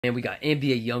And we got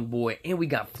NBA YoungBoy, and we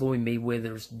got Floyd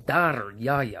Mayweather's daughter,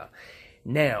 Yaya.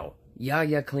 Now,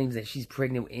 Yaya claims that she's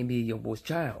pregnant with NBA YoungBoy's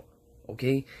child.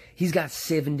 Okay? He's got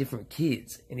 7 different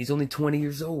kids, and he's only 20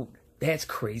 years old. That's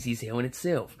crazy as hell in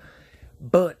itself.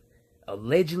 But,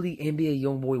 allegedly, NBA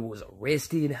YoungBoy was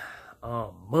arrested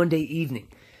Monday evening.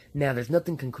 Now, there's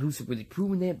nothing conclusive really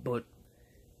proving that, but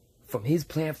from his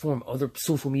platform, other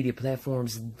social media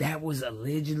platforms, that was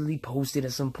allegedly posted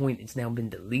at some point. It's now been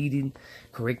deleted.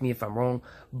 Correct me if I'm wrong.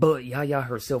 But Yaya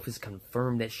herself has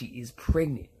confirmed that she is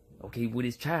pregnant, okay, with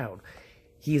his child.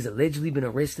 He has allegedly been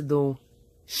arrested, though.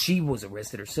 She was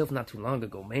arrested herself not too long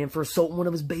ago, man, for assaulting one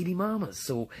of his baby mamas.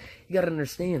 So, you gotta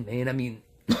understand, man. I mean,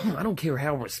 I don't care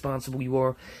how responsible you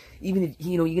are. Even if,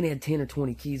 you're gonna have 10 or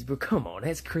 20 kids, but come on,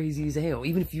 that's crazy as hell.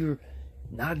 Even if you're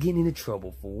not getting into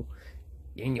trouble, fool.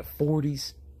 You're in your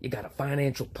 40s, you got a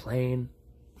financial plan,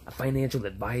 a financial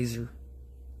advisor,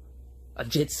 a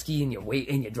jet ski in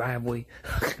your driveway.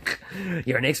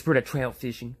 You're an expert at trout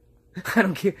fishing. I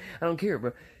don't care,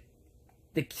 bro.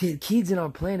 The kids in our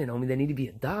planet, homie, they need to be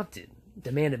adopted.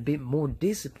 Demand a bit more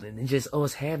discipline than just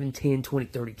us having 10, 20,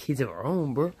 30 kids of our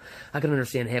own, bro. I can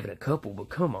understand having a couple, but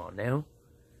come on now.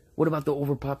 What about the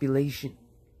overpopulation?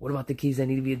 What about the kids that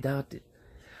need to be adopted?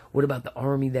 What about the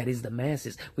army that is the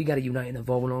masses? We got to unite and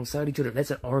evolve alongside each other.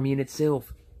 That's an army in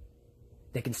itself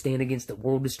that can stand against the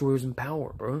world destroyers in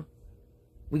power, bro.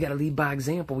 We got to lead by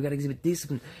example. We got to exhibit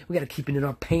discipline. We got to keep it in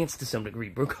our pants to some degree,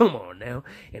 bro. Come on now.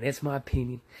 And that's my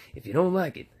opinion. If you don't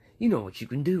like it, you know what you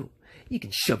can do. You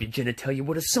can shove your genitalia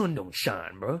where the sun don't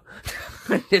shine, bro.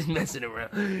 Just messing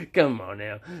around. Come on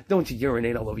now. Don't you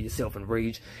urinate all over yourself in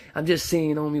rage. I'm just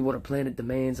saying, homie, what our planet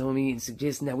demands, homie, and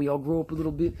suggesting that we all grow up a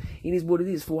little bit. It is what it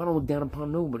is, fool. I don't look down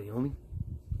upon nobody, homie.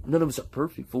 None of us are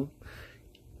perfect, fool.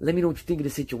 Let me know what you think of the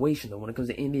situation, though, when it comes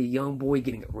to NBA YoungBoy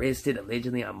getting arrested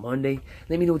allegedly on Monday.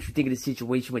 Let me know what you think of the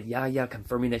situation with Yaya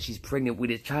confirming that she's pregnant with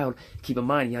his child. Keep in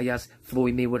mind, Yaya's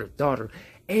Floyd Mayweather's daughter.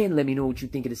 And let me know what you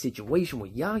think of the situation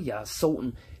with Yaya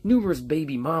assaulting numerous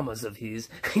baby mamas of his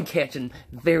and catching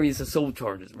various assault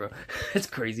charges, bro. That's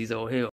crazy as all hell.